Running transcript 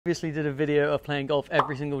Previously did a video of playing golf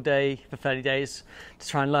every single day for 30 days to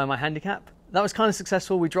try and lower my handicap. That was kind of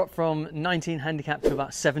successful. We dropped from 19 handicap to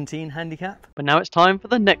about 17 handicap. But now it's time for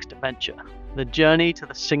the next adventure, the journey to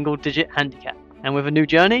the single-digit handicap. And with a new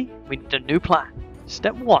journey, we need a new plan.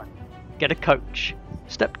 Step 1, get a coach.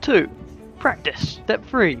 Step 2, practice. Step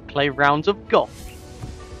 3, play rounds of golf.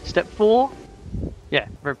 Step 4,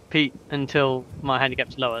 repeat until my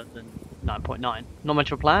handicap's lower than 9.9. Not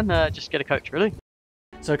much of a plan, just get a coach really.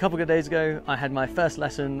 So a couple of days ago, I had my first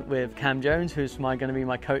lesson with Cam Jones, who's going to be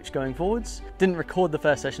my coach going forwards. Didn't record the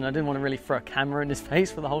first session. I didn't want to really throw a camera in his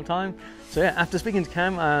face for the whole time. So yeah, after speaking to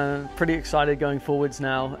Cam, I'm pretty excited going forwards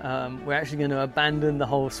now. We're actually going to abandon the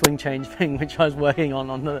whole swing change thing, which I was working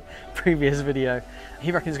on the previous video.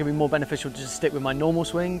 He reckons it's going to be more beneficial to just stick with my normal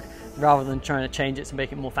swing rather than trying to change it to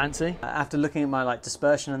make it more fancy. After looking at my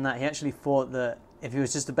dispersion and that, he actually thought that if he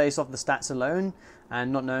was just to base off the stats alone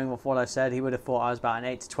and not knowing what I said, he would have thought I was about an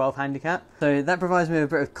 8 to 12 handicap. So that provides me with a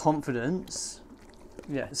bit of confidence.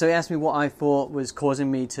 Yeah. So he asked me what I thought was causing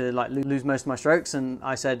me to lose most of my strokes, and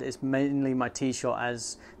I said it's mainly my tee shot.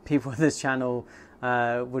 As people with this channel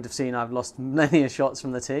would have seen, I've lost many shots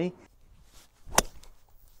from the tee.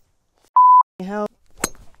 Hell.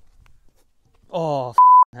 Oh,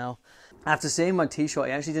 hell. After seeing my tee shot,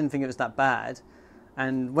 he actually didn't think it was that bad.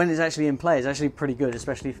 And when it's actually in play, it's actually pretty good,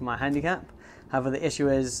 especially for my handicap. However, the issue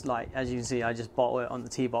is, as you can see, I just bottle it on the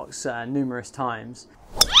tee box numerous times.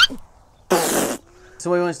 So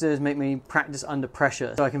what he wants to do is make me practice under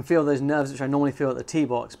pressure, so I can feel those nerves which I normally feel at the tee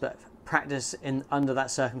box, but practice under that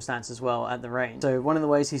circumstance as well at the range. So one of the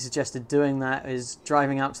ways he suggested doing that is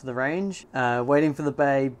driving out to the range, waiting for the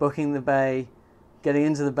bay, booking the bay, getting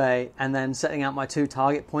into the bay, and then setting out my 2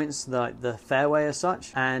 target points, the fairway as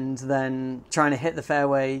such, and then trying to hit the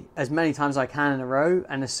fairway as many times as I can in a row,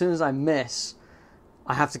 and as soon as I miss,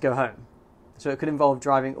 I have to go home. So it could involve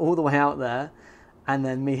driving all the way out there, and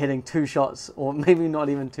then me hitting 2 shots, or maybe not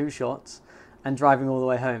even 2 shots, and driving all the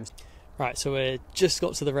way home. Right, so we just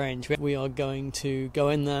got to the range. We are going to go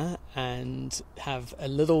in there and have a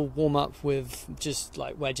little warm-up with just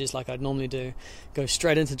wedges like I'd normally do, go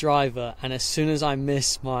straight into driver, and as soon as I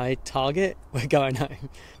miss my target, we're going home.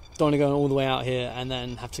 Don't want to go all the way out here and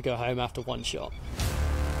then have to go home after 1 shot.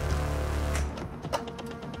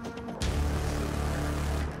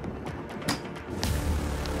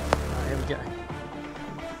 Right, here we go.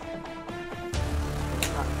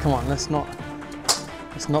 Right, come on, let's not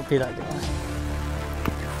be that guy.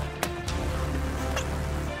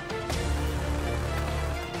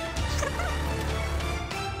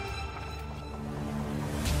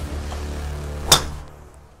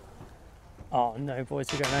 Oh no, boys,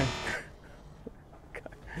 we're going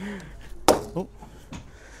home. Oh,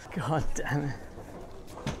 God damn it.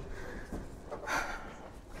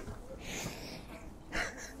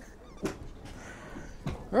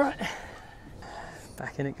 Right,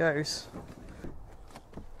 back in it goes.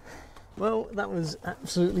 Well, that was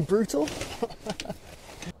absolutely brutal.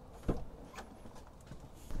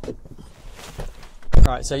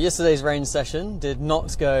 Right, so yesterday's range session did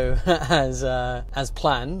not go as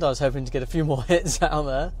planned. I was hoping to get a few more hits out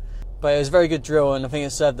there, but it was a very good drill, and I think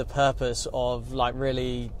it served the purpose of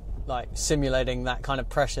really simulating that kind of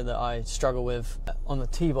pressure that I struggle with on the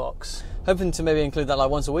tee box. Hoping to maybe include that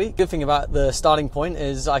once a week. Good thing about the starting point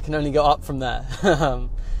is I can only go up from there.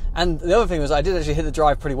 And the other thing was I did actually hit the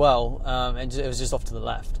drive pretty well, and it was just off to the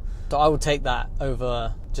left. So I would take that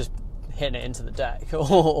over just hitting it into the deck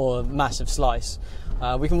or a massive slice.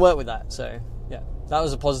 We can work with that, so yeah, that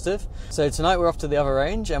was a positive. So tonight we're off to the other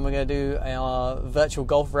range and we're going to do our virtual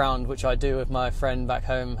golf round, which I do with my friend back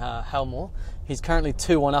home, Helmore. He's currently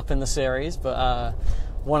 2-1 up in the series, but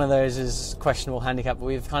one of those is questionable handicap, but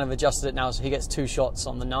we've kind of adjusted it now so he gets 2 shots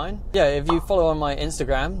on the 9. Yeah, if you follow on my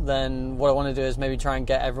Instagram, then what I want to do is maybe try and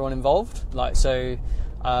get everyone involved.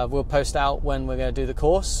 We'll post out when we're going to do the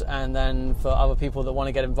course, and then for other people that want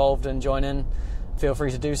to get involved and join in, feel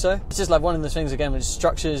free to do so. It's just one of the things, again, which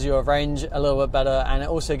structures your range a little bit better, and it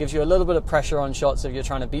also gives you a little bit of pressure on shots if you're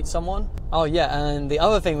trying to beat someone. Oh yeah, and the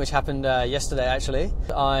other thing which happened yesterday, actually,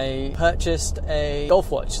 I purchased a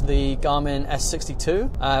golf watch, the Garmin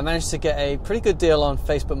S62. I managed to get a pretty good deal on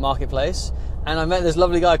Facebook Marketplace, and I met this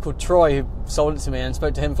lovely guy called Troy who sold it to me, and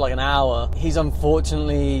spoke to him for an hour. He's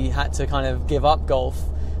unfortunately had to kind of give up golf,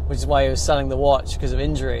 which is why he was selling the watch because of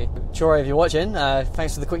injury. Troy, if you're watching,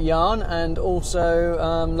 thanks for the quick yarn, and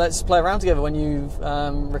also let's play around together when you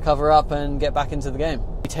recover up and get back into the game.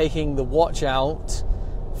 Taking the watch out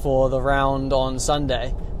for the round on Sunday,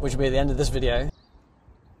 which will be at the end of this video.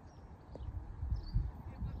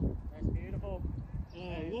 That's beautiful. Oh,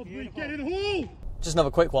 lovely. Get in the hole! Just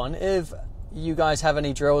another quick one. If you guys have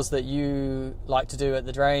any drills that you like to do at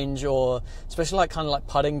the range, or especially like kind of like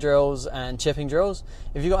putting drills and chipping drills.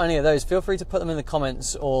 If you've got any of those, feel free to put them in the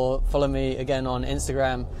comments or follow me again on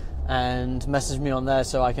Instagram and message me on there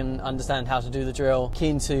so I can understand how to do the drill.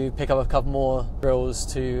 Keen to pick up a couple more drills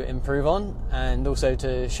to improve on, and also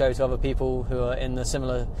to show to other people who are in the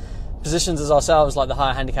similar positions as ourselves, like the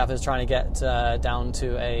higher handicappers trying to get down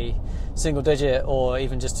to a single digit, or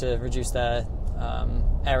even just to reduce their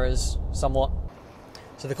errors somewhat.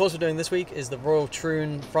 So the course we're doing this week is the Royal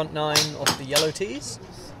Troon front 9 off the yellow tees.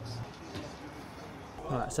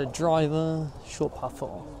 Alright, so driver, short par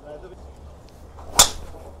 4.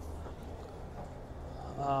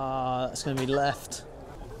 That's going to be left.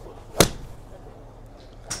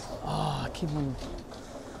 I keep on...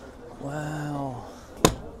 Wow.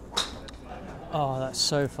 Oh, that's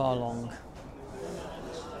so far long.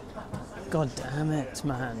 God damn it,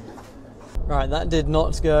 man. Right, that did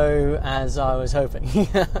not go as I was hoping.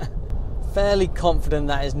 Fairly confident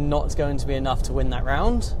that is not going to be enough to win that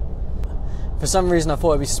round. For some reason I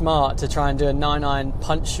thought it'd be smart to try and do a 9-iron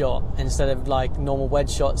punch shot instead of like normal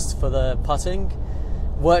wedge shots for the putting.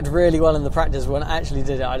 Worked really well in the practice. When I actually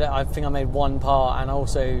did it, I think I made 1 par, and I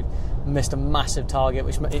also missed a massive target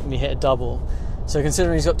which made me hit a double. So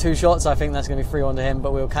considering he's got 2 shots, I think that's going to be 3-1 to him,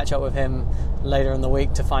 but we'll catch up with him later in the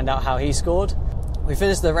week to find out how he scored. We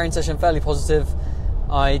finished the range session fairly positive.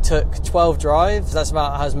 I took 12 drives. That's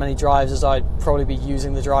about as many drives as I'd probably be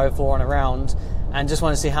using the driver for on a round, and just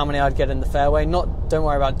want to see how many I'd get in the fairway. Don't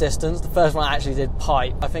worry about distance. The first one I actually did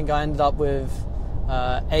pipe. I think I ended up with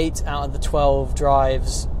 8 out of the 12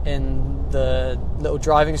 drives in the little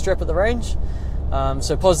driving strip at the range.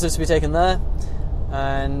 So positives to be taken there.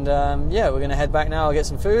 And yeah, we're going to head back now. I'll get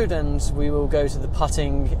some food, and we will go to the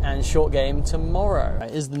putting and short game tomorrow.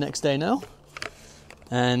 It is the next day now,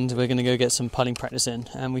 and we're going to go get some putting practice in.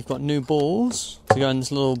 And we've got new balls to go in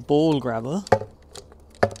this little ball grabber.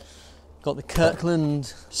 Got the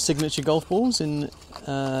Kirkland signature golf balls in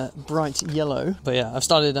bright yellow. But yeah, I've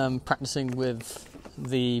started practicing with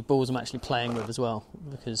the balls I'm actually playing with as well,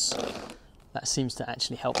 because that seems to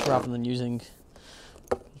actually help rather than using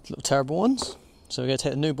little terrible ones. So we're going to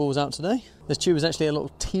take the new balls out today. This tube is actually a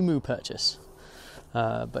little Temu purchase.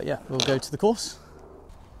 But yeah, we'll go to the course.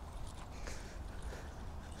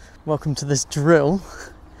 Welcome to this drill,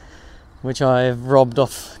 which I've robbed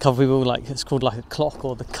off a couple of people. Like, it's called like a clock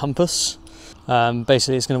or the compass.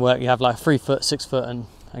 Basically it's going to work. You have like 3 foot, 6 foot, and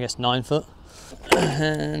I guess 9 foot.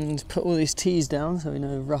 And put all these tees down so we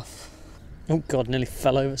know rough. Oh god, nearly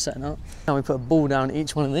fell over setting up. Now we put a ball down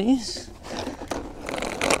each one of these.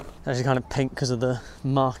 It's actually kind of pink because of the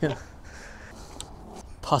marker.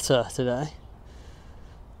 Putter today.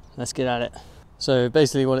 Let's get at it. So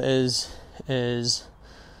basically what it is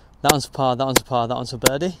that one's for par, that one's for par, that one's for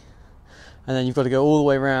birdie. And then you've got to go all the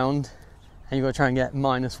way around, and you've got to try and get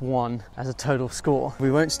 -1 as a total score.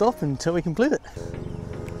 We won't stop until we complete it.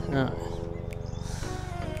 Alright.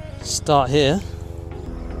 Start here.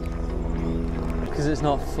 Because it's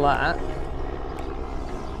not flat,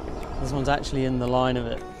 this one's actually in the line of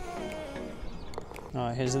it.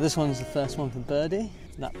 Alright, here, so this one's the first one for birdie.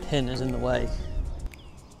 That pin is in the way.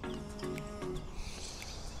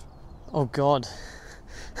 Oh god,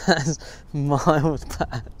 that's miles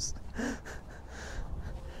past.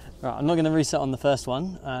 Right, I'm not going to reset on the first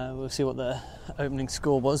one. We'll see what the opening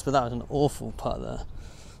score was, but that was an awful putt there.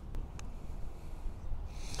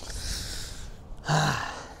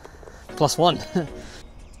 +1.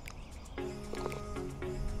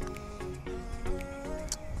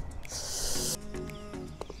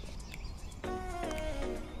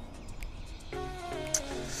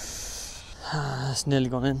 That's nearly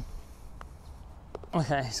gone in.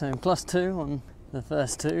 Okay, so +2 on the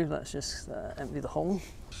first 2. Let's just empty the hole.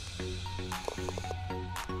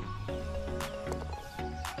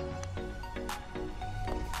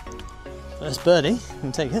 First birdie,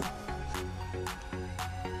 we'll take it.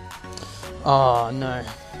 Oh no.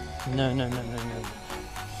 No.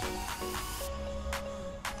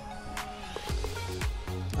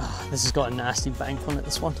 Oh, this has got a nasty bank on it,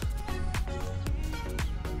 this one.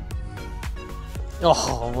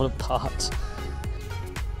 Oh, what a putt.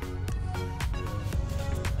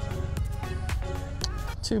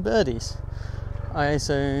 Two birdies. I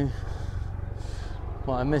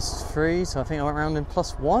missed 3, so I think I went round in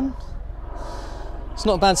 +1. It's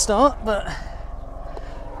not a bad start, but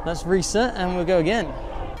let's reset and we'll go again.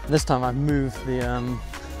 This time I've moved the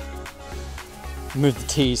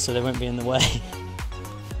tees so they won't be in the way.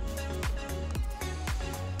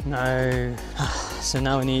 No. So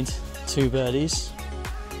now we need 2 birdies.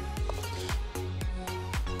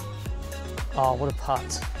 Oh, what a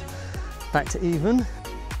putt. Back to even.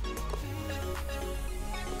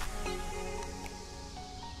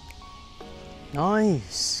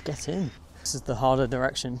 Nice, get in. This is the harder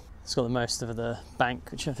direction. It's got the most of the bank,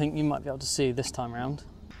 which I think you might be able to see this time around.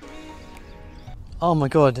 Oh my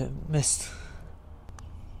god, it missed.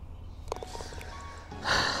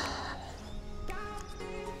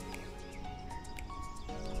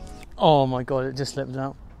 Oh my god, it just slipped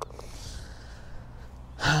out.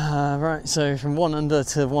 Right, so from one under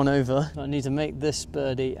to one over, I need to make this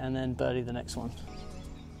birdie and then birdie the next one.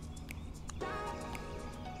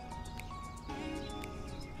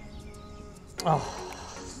 Oh.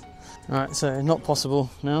 Right, so not possible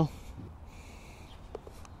now.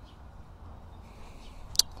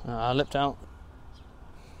 I lipped out.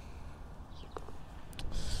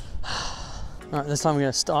 Right, this time we're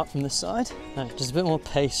going to start from this side. No, just a bit more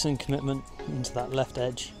pace and commitment into that left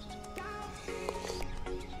edge.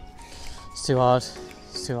 It's too hard.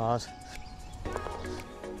 It's too hard.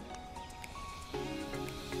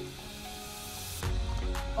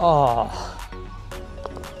 Oh.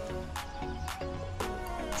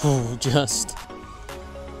 Ooh, just.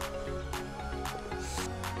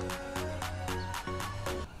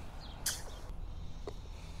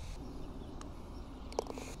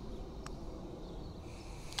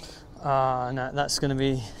 No, that's going to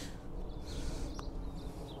be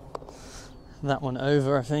that one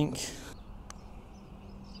over, I think.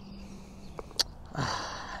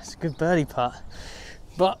 It's a good birdie putt,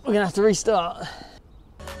 but we're going to have to restart.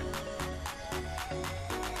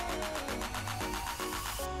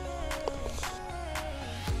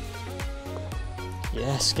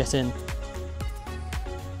 Yes, get in.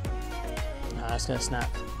 It's going to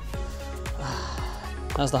snap.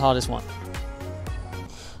 That's the hardest one.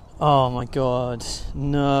 Oh my god,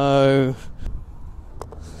 no.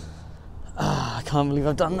 I can't believe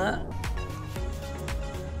I've done that.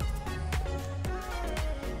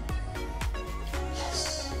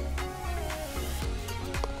 Yes.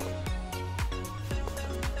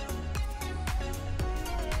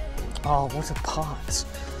 Oh, what a part.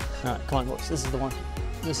 Alright, come on, watch. This is the one.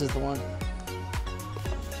 This is the one.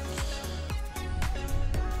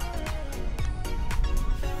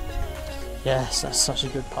 Yes, that's such a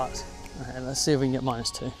good putt. Okay, let's see if we can get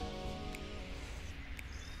 -2.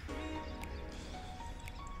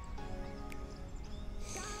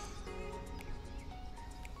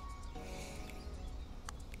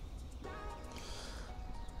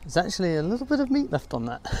 There's actually a little bit of meat left on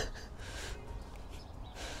that.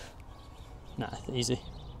 Nah, easy.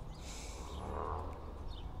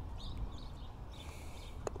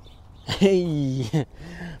 Hey!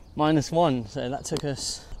 -1, so that took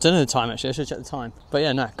us, I don't know the time actually, I should check the time. But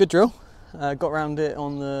yeah, no, good drill. Got around it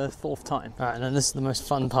on the 4th time. Alright, and then this is the most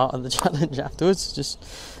fun part of the challenge afterwards, just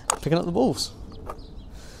picking up the balls.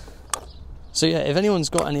 So yeah, if anyone's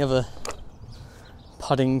got any other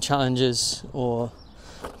putting challenges or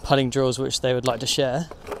putting drills which they would like to share,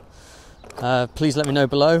 please let me know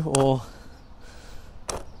below, or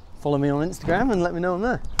follow me on Instagram and let me know on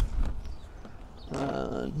there.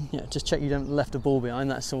 Yeah, just check you don't left a ball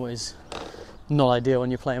behind. That's always not ideal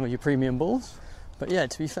when you're playing with your premium balls. But yeah,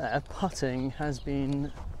 to be fair, putting has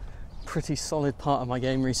been a pretty solid part of my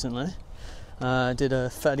game recently. I did a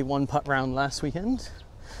 31 putt round last weekend,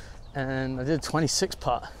 and I did a 26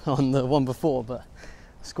 putt on the one before, but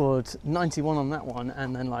scored 91 on that one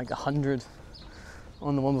and then like 100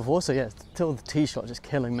 on the one before. So yeah, still the tee shot just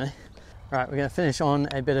killing me. Right, we're going to finish on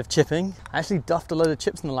a bit of chipping. I actually duffed a load of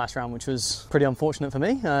chips in the last round, which was pretty unfortunate for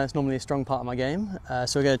me. It's normally a strong part of my game.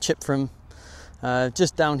 So we're going to chip from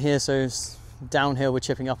just down here, so downhill we're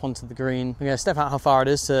chipping up onto the green. We're going to step out how far it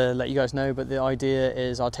is to let you guys know, but the idea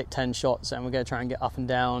is I'll take 10 shots and we're going to try and get up and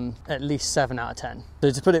down at least 7 out of 10.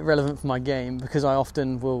 So to put it relevant for my game, because I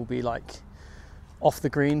often will be like off the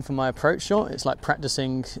green for my approach shot, it's like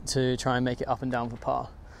practicing to try and make it up and down for par.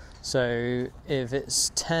 So if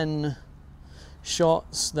it's 10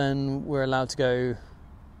 shots, then we're allowed to go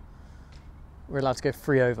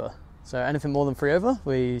 3 over. So anything more than 3 over,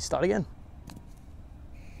 we start again.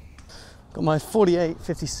 Got my 48,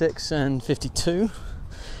 56 and 52.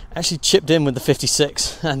 Actually chipped in with the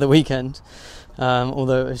 56 at the weekend,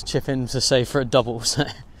 although it was chip in to save for a double, so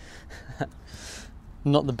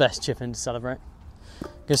not the best chip in to celebrate. I'm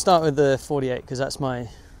going to start with the 48 because that's my,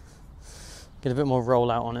 get a bit more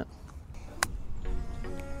rollout on it.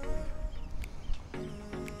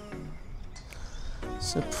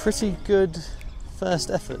 It's a pretty good first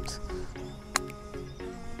effort.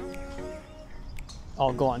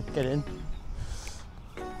 Oh, go on, get in.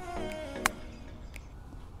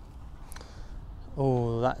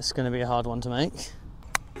 Oh, that's going to be a hard one to make.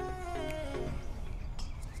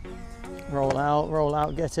 roll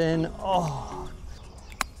out, get in. Oh,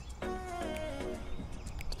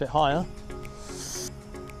 it's a bit higher.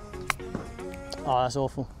 Oh, that's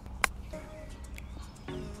awful.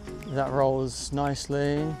 That rolls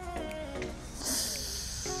nicely.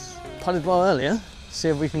 Putted well earlier. See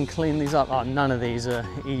if we can clean these up. Oh, none of these are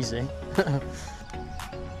easy.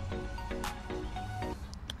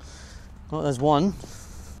 Well, there's one.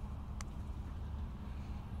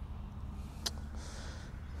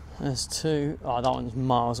 There's two. Oh, that one's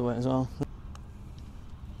miles away as well.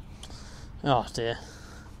 Oh dear.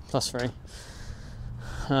 +3.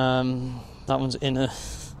 That one's in a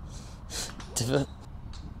divot.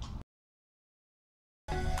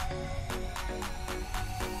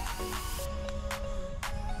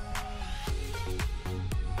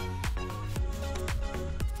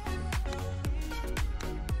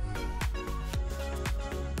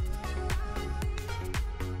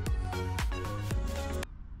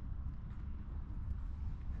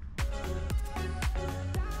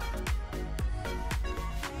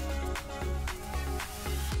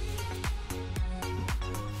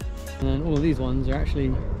 And then all of these ones are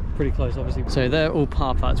actually pretty close, obviously. So they're all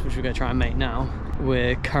par putts, which we're going to try and make now.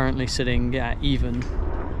 We're currently sitting at even,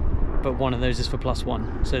 but one of those is for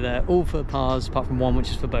 +1. So they're all for pars, apart from one which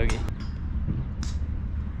is for bogey.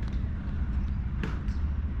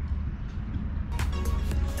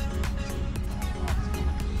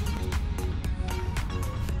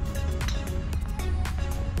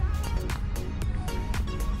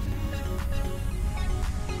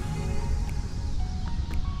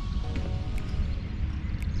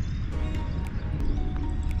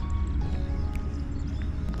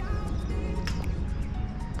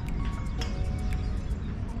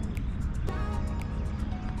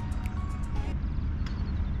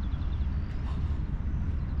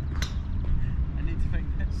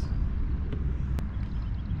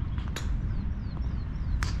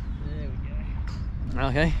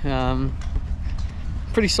 Okay,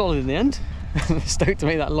 pretty solid in the end. Stoked to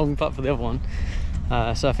make that long putt for the other one.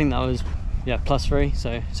 So I think that was, yeah, +3,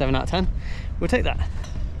 so 7 out of 10. We'll take that.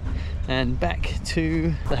 And back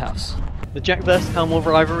to the house. The Jack vs Helmore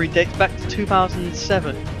rivalry dates back to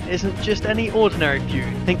 2007. It isn't just any ordinary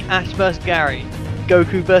feud. Think Ash vs Gary,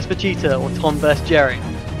 Goku vs Vegeta, or Tom vs Jerry.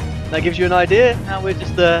 That gives you an idea. Now we're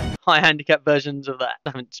just the high handicap versions of that.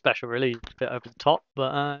 Nothing special really, a bit over the top,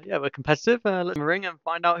 but yeah, we're competitive. Let's ring and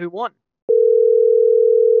find out who won.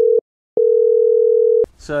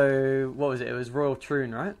 So what was it? It was Royal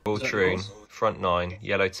Troon, right? Royal Troon, front 9,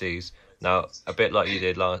 yellow tees. Now, a bit like you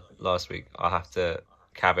did last week, I have to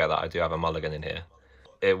caveat that I do have a mulligan in here.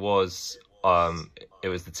 It was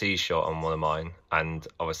the tee shot on one of mine, and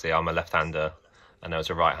obviously I'm a left-hander, and there was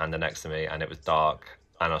a right-hander next to me, and it was dark.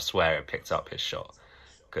 And I swear it picked up his shot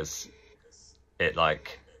because it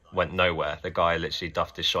like went nowhere. The guy literally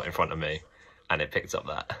duffed his shot in front of me and it picked up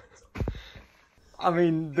that. I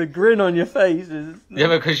mean, the grin on your face is... Yeah,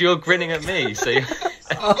 because you're grinning at me, so...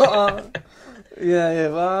 Yeah,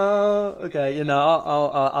 well, okay, you know,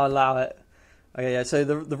 I'll allow it. Okay, yeah, so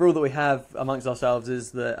the rule that we have amongst ourselves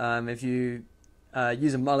is that if you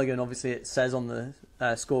use a mulligan, obviously it says on the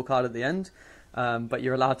scorecard at the end. But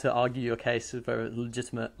you're allowed to argue your case for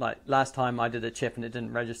legitimate. Like last time I did a chip and it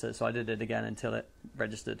didn't register, so I did it again until it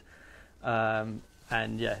registered. And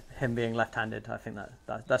yeah, him being left-handed, I think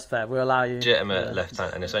that's fair. We'll allow you legitimate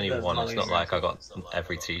left-hand, and it's only one. It's not like I got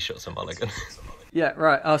every tee shot's a mulligan. Yeah,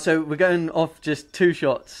 right. So we're going off just 2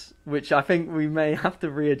 shots, which I think we may have to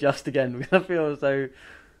readjust again because I feel as though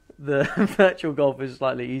the virtual golf is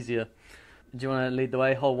slightly easier. Do you want to lead the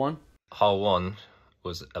way? Hole 1. Hole 1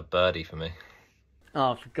 was a birdie for me.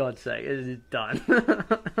 Oh, for God's sake, it is done.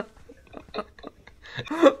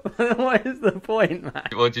 What is the point, man?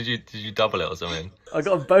 Well, did you double it or something? I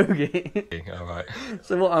got a bogey. All right.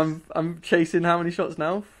 So what? I'm chasing how many shots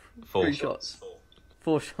now? 4 3 shots.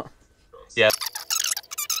 4 shots. Yeah.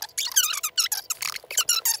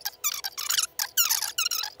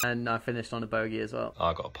 And I finished on a bogey as well.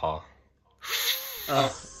 I got a par.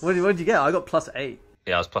 What did you get? I got +8.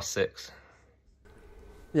 Yeah, I was +6.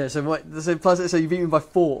 Yeah, so what? So you beat me by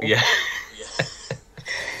 4. Yeah.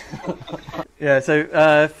 Yeah, so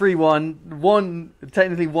 3-1,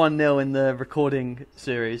 technically 1-0 in the recording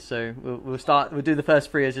series. So we'll do the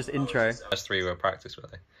first 3 as just intro. First 3 were practice, were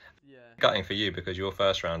they? Yeah. Gutting for you because your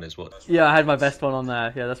first round is what? Yeah, I had my best one on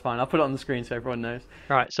there. Yeah, that's fine. I'll put it on the screen so everyone knows.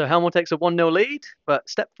 All right, so Helmore takes a 1-0 lead, but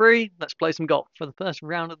step 3, let's play some golf. For the first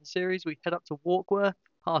round of the series, we head up to Walkworth,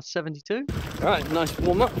 par 72. All right, nice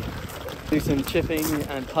warm up. Do some chipping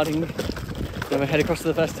and putting. Then we head across to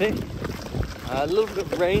the first tee. A little bit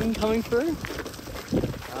of rain coming through.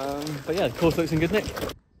 But yeah, the course looks in good nick.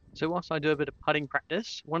 so whilst I do a bit of putting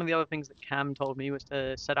practice, one of the other things that Cam told me was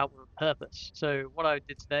to set out with a purpose. So what I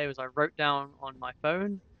did today was I wrote down on my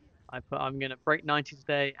phone, I put I'm going to break 90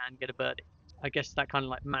 today and get a birdie. I guess that kind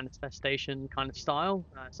of like manifestation kind of style,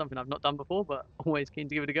 something I've not done before, but always keen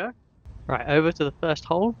to give it a go. Right, over to the first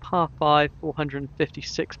hole, par 5,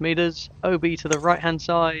 456 meters, OB to the right hand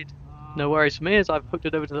side. No worries for me as I've hooked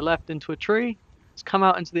it over to the left into a tree. It's come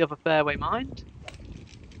out into the other fairway mind,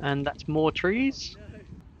 and that's more trees.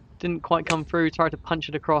 Didn't quite come through, tried to punch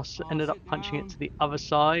it across, ended up punching it to the other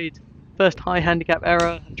side. First high handicap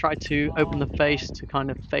error, tried to open the face to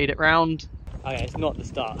kind of fade it round. Okay, it's not the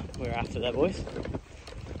start we're after there, boys.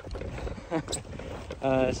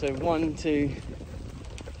 So 1, 2,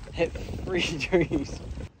 hit 3 trees.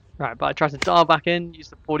 Right, but I tried to dial back in, use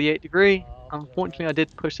the 48 degree. Unfortunately, I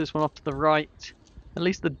did push this one off to the right. At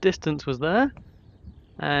least the distance was there.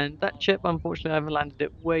 And that chip, unfortunately, I've landed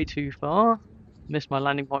it way too far. Missed my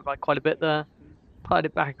landing point by quite a bit there. Putted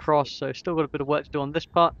it back across, so still got a bit of work to do on this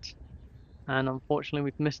putt. And unfortunately,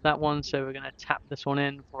 we've missed that one, so we're going to tap this one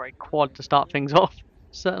in for a quad to start things off.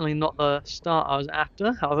 Certainly not the start I was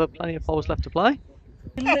after, however, plenty of holes left to play.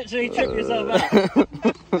 You literally took yourself out.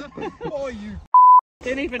 Oh, you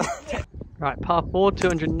didn't even. Right, par 4,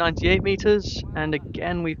 298 meters, and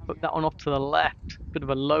again we've hooked that one off to the left. Bit of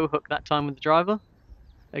a low hook that time with the driver.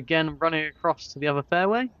 Again, running across to the other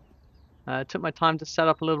fairway. Took my time to set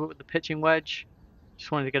up a little bit with the pitching wedge.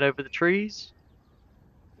 Just wanted to get over the trees.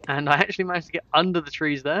 And I actually managed to get under the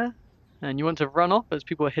trees there. And you want to run off as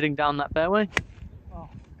people are hitting down that fairway.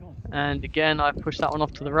 And again, I pushed that one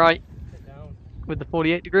off to the right with the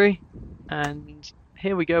 48 degree. And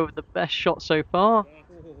here we go with the best shot so far.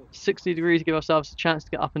 60 degrees to give ourselves a chance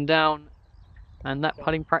to get up and down. And that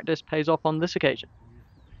putting practice pays off on this occasion.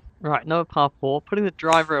 Right, another par 4, putting the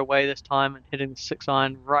driver away this time and hitting the 6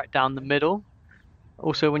 iron right down the middle.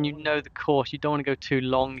 Also, when you know the course, you don't want to go too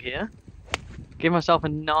long here. Give myself a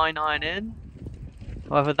 9 iron in.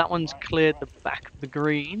 However, that one's cleared the back of the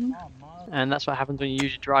green, and that's what happens when you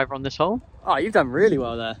use your driver on this hole. Oh, you've done really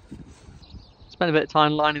well there. Spent a bit of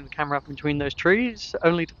time lining the camera up between those trees,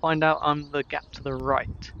 only to find out I'm the gap to the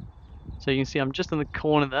right. So you can see I'm just in the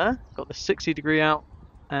corner there, got the 60 degree out,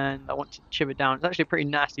 and I want to chip it down. It's actually a pretty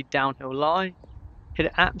nasty downhill lie. Hit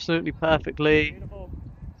it absolutely perfectly.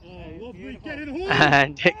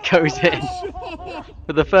 And it goes in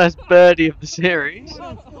for the first birdie of the series.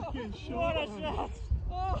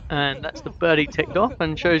 And that's the birdie ticked off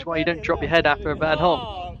and shows why you don't drop your head after a bad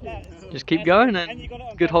hole. Just keep going and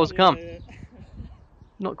good holes to come.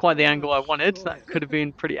 Not quite the angle I wanted, that could have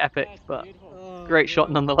been pretty epic, but great shot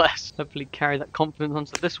nonetheless. Hopefully carry that confidence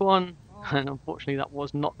onto this one. And unfortunately that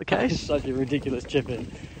was not the case. Such a ridiculous chip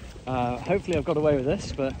in. Hopefully I've got away with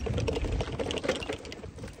this, but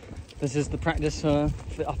this is the practice for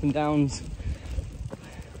up and downs.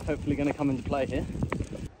 Hopefully going to come into play here.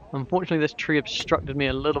 Unfortunately this tree obstructed me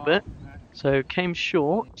a little bit, so came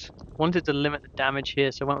short. Wanted to limit the damage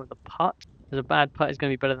here, so I went with a putt. As a bad putt is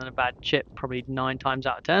going to be better than a bad chip, probably 9 times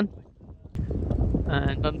out of 10.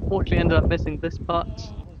 And unfortunately ended up missing this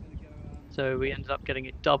putt. So we ended up getting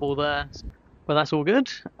a double there. Well, that's all good.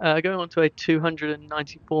 Going on to a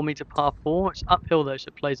 294 meter par 4. It's uphill though, so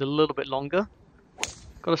it plays a little bit longer.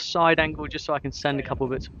 Got a side angle just so I can send a couple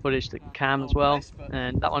of bits of footage to Cam as well.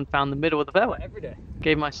 And that one found the middle of the fairway.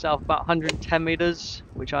 Gave myself about 110 meters,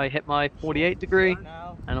 which I hit my 48 degree.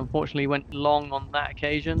 And unfortunately went long on that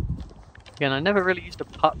occasion. Again, I never really used a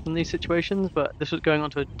putt from these situations, but this was going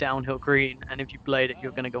onto a downhill green. And if you blade it,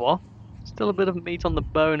 you're going to go off. Still a bit of meat on the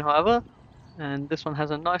bone, however. And this one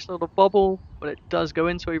has a nice little bobble, but it does go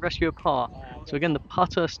in, so we rescue a par. So again, the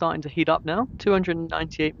putter starting to heat up now.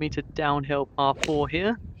 298 meter downhill par 4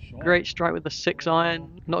 here. Great strike with the 6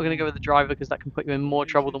 iron. Not going to go with the driver because that can put you in more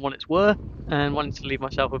trouble than what it's worth. And wanted to leave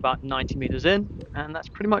myself about 90 meters in. And that's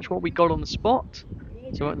pretty much what we got on the spot.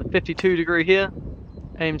 So we're at the 52 degree here.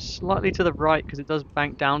 Aim slightly to the right because it does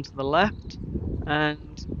bank down to the left. And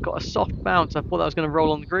got a soft bounce. I thought that was going to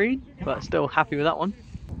roll on the green, but still happy with that one.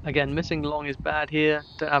 Again, missing long is bad here.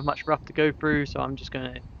 Don't have much rough to go through, so I'm just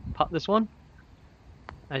going to putt this one.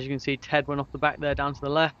 As you can see, Ted went off the back there down to the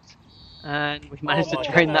left. And we managed to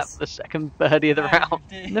drain that for the second birdie of the round.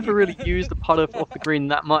 Never really used the putter off the green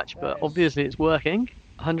that much, but obviously it's working.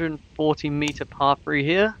 140 meter par 3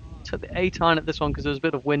 here. Took the 8 iron at this one because there was a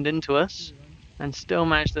bit of wind into us. And still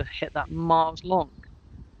managed to hit that miles long.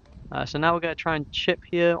 So now we're going to try and chip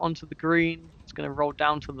here onto the green. It's going to roll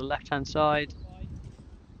down to the left hand side.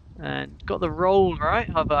 And got the roll right,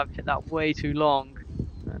 however I've hit that way too long,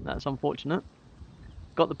 and that's unfortunate.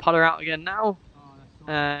 Got the putter out again now,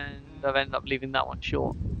 and I've ended up leaving that one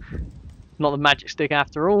short. not the magic stick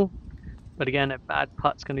after all. But again, a bad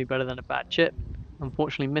putt's going to be better than a bad chip.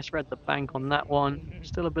 Unfortunately, misread the bank on that one.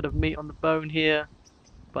 Still a bit of meat on the bone here,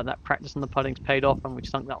 but that practice on the putting's paid off and we've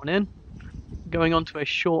sunk that one in. Going on to a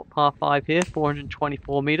short par 5 here,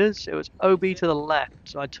 424 meters. It was OB to the left,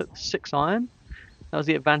 so I took the 6 iron. That was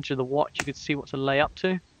the advantage of the watch. You could see what to lay up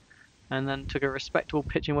to. And then took a respectable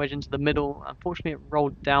pitching wedge into the middle. Unfortunately, it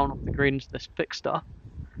rolled down off the green into this fixed stuff.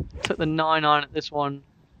 Took the 9 iron at this one,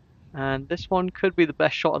 and this one could be the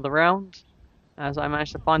best shot of the round, as I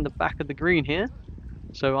managed to find the back of the green here.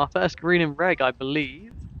 So our first green in reg, I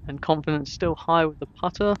believe, and confidence still high with the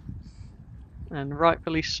putter, and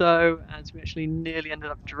rightfully so, as we actually nearly ended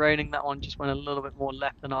up draining that one. Just went a little bit more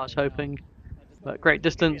left than I was hoping, but great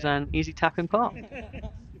distance and easy tap in par.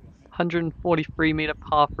 143 meter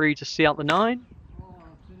par 3 to see out the 9,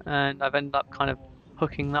 and I've ended up kind of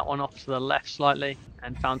hooking that one off to the left slightly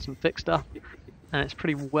and found some fixed stuff. And it's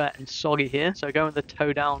pretty wet and soggy here, so going with the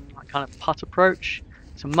toe down kind of putt approach.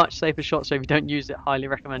 It's a much safer shot, so if you don't use it, highly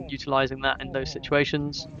recommend utilizing that in those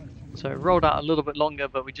situations. So it rolled out a little bit longer,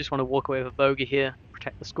 but we just want to walk away with a bogey here,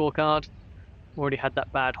 protect the scorecard. Already had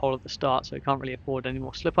that bad hole at the start, so we can't really afford any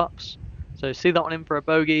more slip ups. So see that one in for a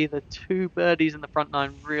bogey. The 2 birdies in the front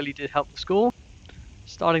 9 really did help the score.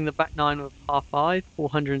 Starting the back 9 with par 5,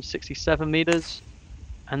 467 meters.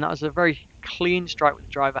 And that was a very clean strike with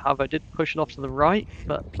the driver. However, I did push it off to the right,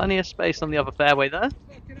 but plenty of space on the other fairway there.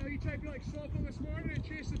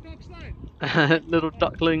 Little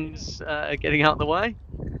ducklings getting out of the way.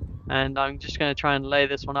 And I'm just going to try and lay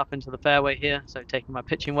this one up into the fairway here. So taking my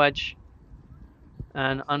pitching wedge.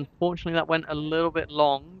 And unfortunately that went a little bit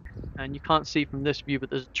long. And you can't see from this view, but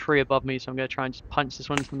there's a tree above me. So I'm going to try and just punch this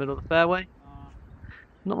one into the middle of the fairway.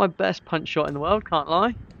 Not my best punch shot in the world, can't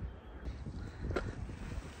lie.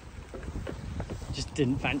 Just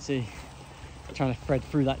didn't fancy trying to thread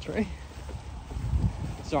through that tree.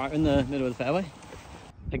 It's alright, in the middle of the fairway.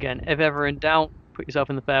 Again, if ever in doubt, put yourself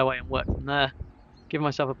in the fairway and work from there. Give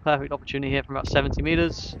myself a perfect opportunity here from about 70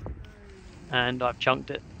 meters, and I've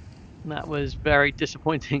chunked it. That was very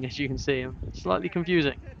disappointing, as you can see, and slightly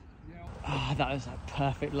confusing. Ah, that was a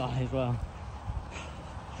perfect lie as well.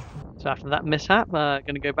 So after that mishap, going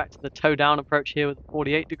to go back to the toe down approach here with a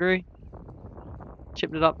 48 degree.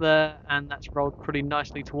 Chipped it up there, and that's rolled pretty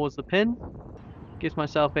nicely towards the pin. Gives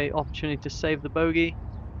myself a opportunity to save the bogey.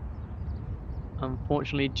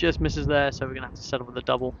 Unfortunately, just misses there, so we're going to have to settle with a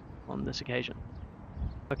double on this occasion.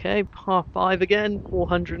 Okay, par 5 again,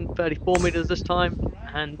 434 meters this time,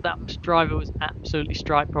 and that driver was absolutely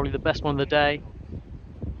striped, probably the best one of the day.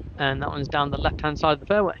 And that one's down the left-hand side of the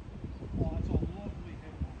fairway.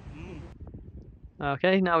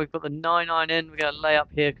 Okay, now we've got the 9 iron in. We're going to lay up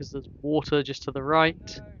here because there's water just to the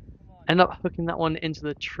right. End up hooking that one into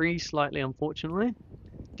the tree slightly, unfortunately.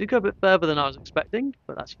 Did go a bit further than I was expecting,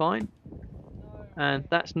 but that's fine. And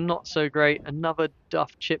that's not so great. Another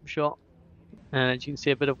duff chip shot. And as you can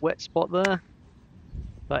see, a bit of wet spot there.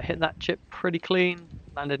 But hit that chip pretty clean.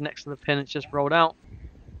 Landed next to the pin, it's just rolled out.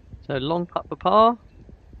 So long putt for par.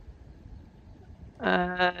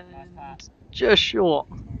 And just short.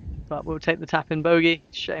 But we'll take the tap in bogey.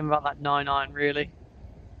 Shame about that 9 iron really.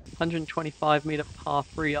 125 meter par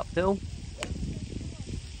 3 uphill.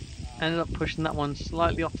 Ended up pushing that one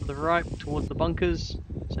slightly off to the right towards the bunkers.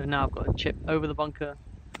 So now I've got a chip over the bunker.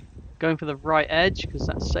 Going for the right edge because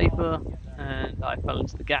that's safer. And I fell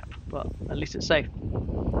into the gap, but at least it's safe.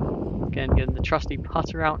 Again, getting the trusty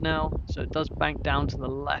putter out now. So it does bank down to the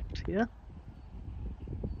left here.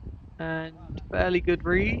 And fairly good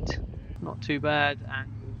read. Not too bad. And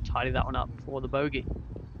tidy that one up for the bogey.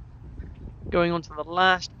 Going on to the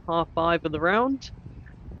last par 5 of the round.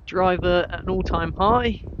 Driver at an all-time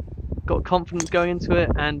high. Got confidence going into it,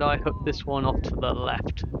 and I hooked this one off to the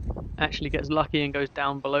left. Actually gets lucky and goes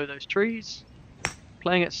down below those trees.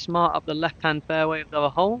 Playing it smart up the left-hand fairway of the other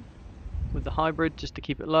hole with the hybrid just to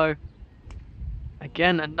keep it low.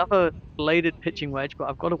 Again, another bladed pitching wedge, but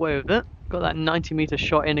I've got away with it. Got that 90 meter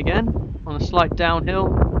shot in again on a slight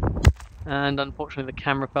downhill. And unfortunately the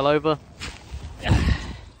camera fell over.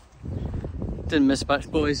 Didn't miss much,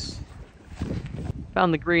 boys.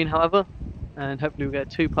 Found the green, however, and hopefully we'll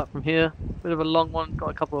get a 2-putt from here. Bit of a long one, got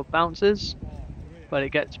a couple of bounces, but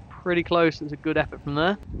it gets pretty close. It's a good effort from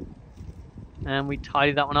there. And we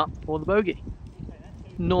tidy that one up for the bogey.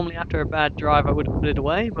 Normally after a bad drive I would have put it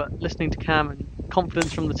away, but listening to Cam and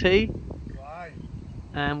confidence from the tee,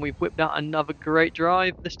 and we've whipped out another great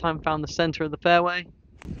drive. This time found the centre of the fairway.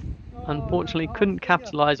 Unfortunately couldn't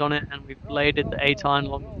capitalise on it, and we've bladed the 8 iron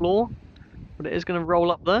along the floor, but it is going to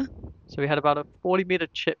roll up there. So we had about a 40-meter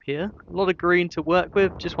chip here. A lot of green to work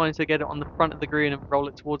with. Just wanted to get it on the front of the green and roll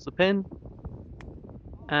it towards the pin.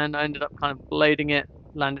 And I ended up kind of blading it,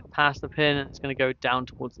 landed past the pin, and it's going to go down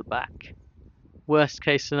towards the back. Worst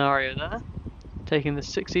case scenario there. Taking the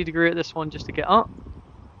 60° at this one just to get up.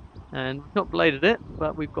 And we've not bladed it,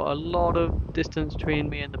 but we've got a lot of distance between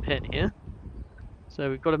me and the pin here. So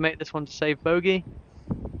we've got to make this one to save bogey.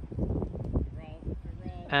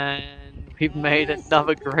 And we've made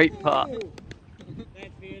another great putt.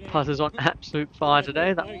 Putter's on absolute fire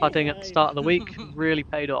today. That putting at the start of the week really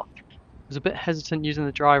paid off. I was a bit hesitant using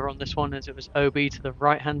the driver on this one as it was OB to the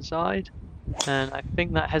right hand side. And I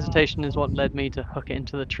think that hesitation is what led me to hook it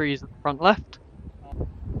into the trees at the front left.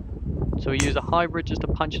 So we used a hybrid just to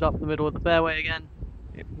punch it up the middle of the fairway again.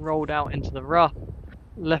 It rolled out into the rough.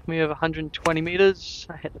 Left me over 120 meters.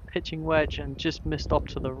 I hit the pitching wedge and just missed off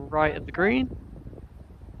to the right of the green.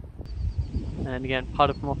 And again,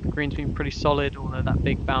 putter from off the green's been pretty solid, although that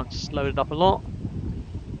big bounce slowed it up a lot.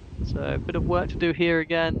 So a bit of work to do here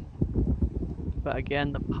again. But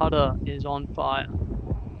again, the putter is on fire.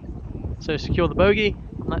 So secure the bogey.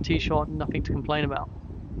 On that tee shot, nothing to complain about.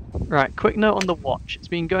 Right, quick note on the watch. It's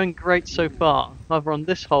been going great so far. However, on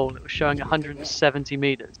this hole, it was showing 170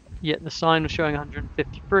 meters. Yet the sign was showing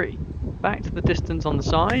 153. Back to the distance on the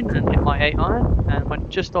sign and hit my 8-iron and went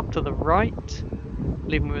just off to the right,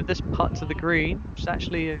 leaving me with this putt to the green, which is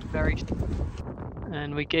actually a very...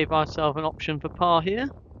 And we gave ourselves an option for par here.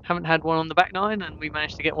 Haven't had one on the back nine, and we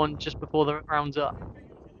managed to get one just before the round's up.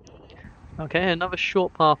 Okay, another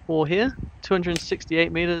short par 4 here,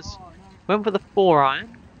 268 meters. Went for the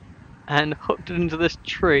 4-iron and hooked it into this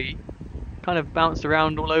tree. Kind of bounced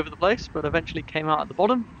around all over the place, but eventually came out at the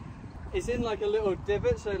bottom. It's in like a little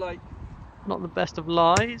divot, so like... Not the best of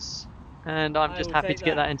lies, and I'm just happy to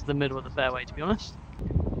get that into the middle of the fairway, to be honest.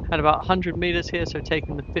 Had about 100 meters here, so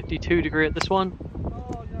taking the 52° at this one.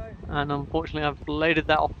 And unfortunately I've bladed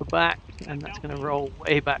that off the back, and that's going to roll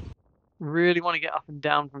way back. Really want to get up and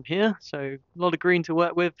down from here, so a lot of green to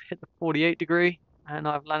work with. Hit the 48°, and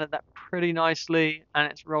I've landed that pretty nicely,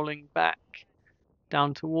 and it's rolling back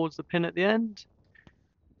down towards the pin at the end.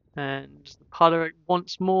 And the putter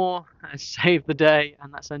once more has saved the day,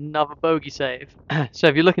 and that's another bogey save. So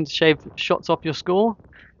if you're looking to shave shots off your score,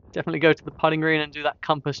 definitely go to the putting green and do that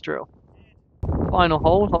compass drill. Final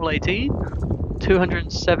hole, hole 18,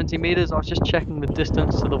 270 meters. I was just checking the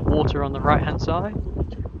distance to the water on the right hand side.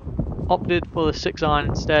 Opted for the 6-iron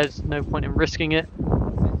instead, no point in risking it.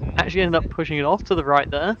 Actually ended up pushing it off to the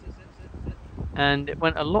right there. And it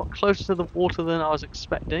went a lot closer to the water than I was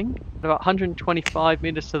expecting. About 125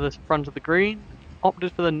 meters to the front of the green.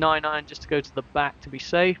 Opted for the 9-iron just to go to the back to be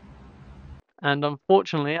safe. And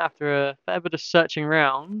unfortunately, after a fair bit of searching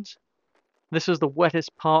around, this was the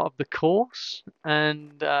wettest part of the course,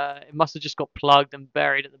 and it must have just got plugged and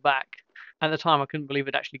buried at the back. At the time, I couldn't believe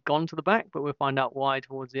it actually gone to the back, but we'll find out why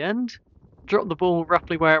towards the end. Dropped the ball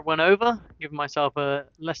roughly where it went over, giving myself a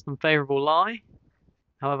less than favourable lie.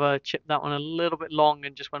 However, chipped that one a little bit long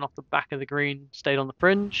and just went off the back of the green, stayed on the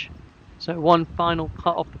fringe. So one final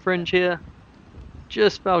putt off the fringe here.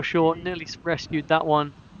 Just fell short, nearly rescued that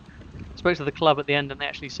one. Spoke to the club at the end and they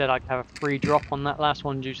actually said I could have a free drop on that last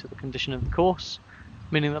one due to the condition of the course.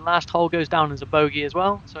 Meaning the last hole goes down as a bogey as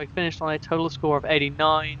well. So I finished on a total score of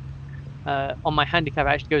 89. On my handicap it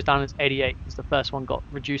actually goes down as 88 because the first one got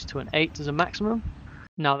reduced to an 8 as a maximum.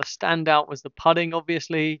 Now the standout was the putting,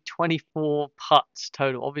 obviously, 24 putts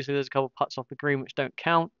total. Obviously there's a couple of putts off the green which don't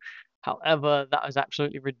count. However, that was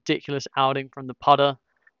absolutely ridiculous outing from the putter.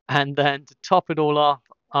 And then to top it all off,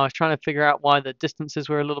 I was trying to figure out why the distances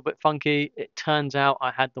were a little bit funky. It turns out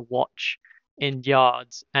I had the watch in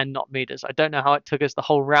yards and not meters. I don't know how it took us the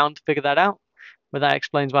whole round to figure that out, but that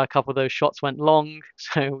explains why a couple of those shots went long.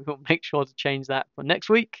 So we'll make sure to change that for next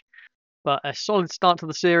week. But a solid start to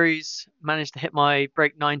the series, managed to hit my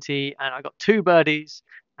break 90 and I got 2 birdies,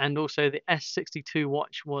 and also the S62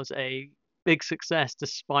 watch was a big success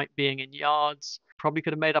despite being in yards. Probably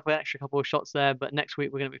could have made up an extra couple of shots there, but next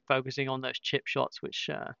week we're going to be focusing on those chip shots,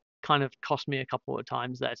 which kind of cost me a couple of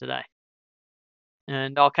times there today.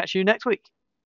 And I'll catch you next week.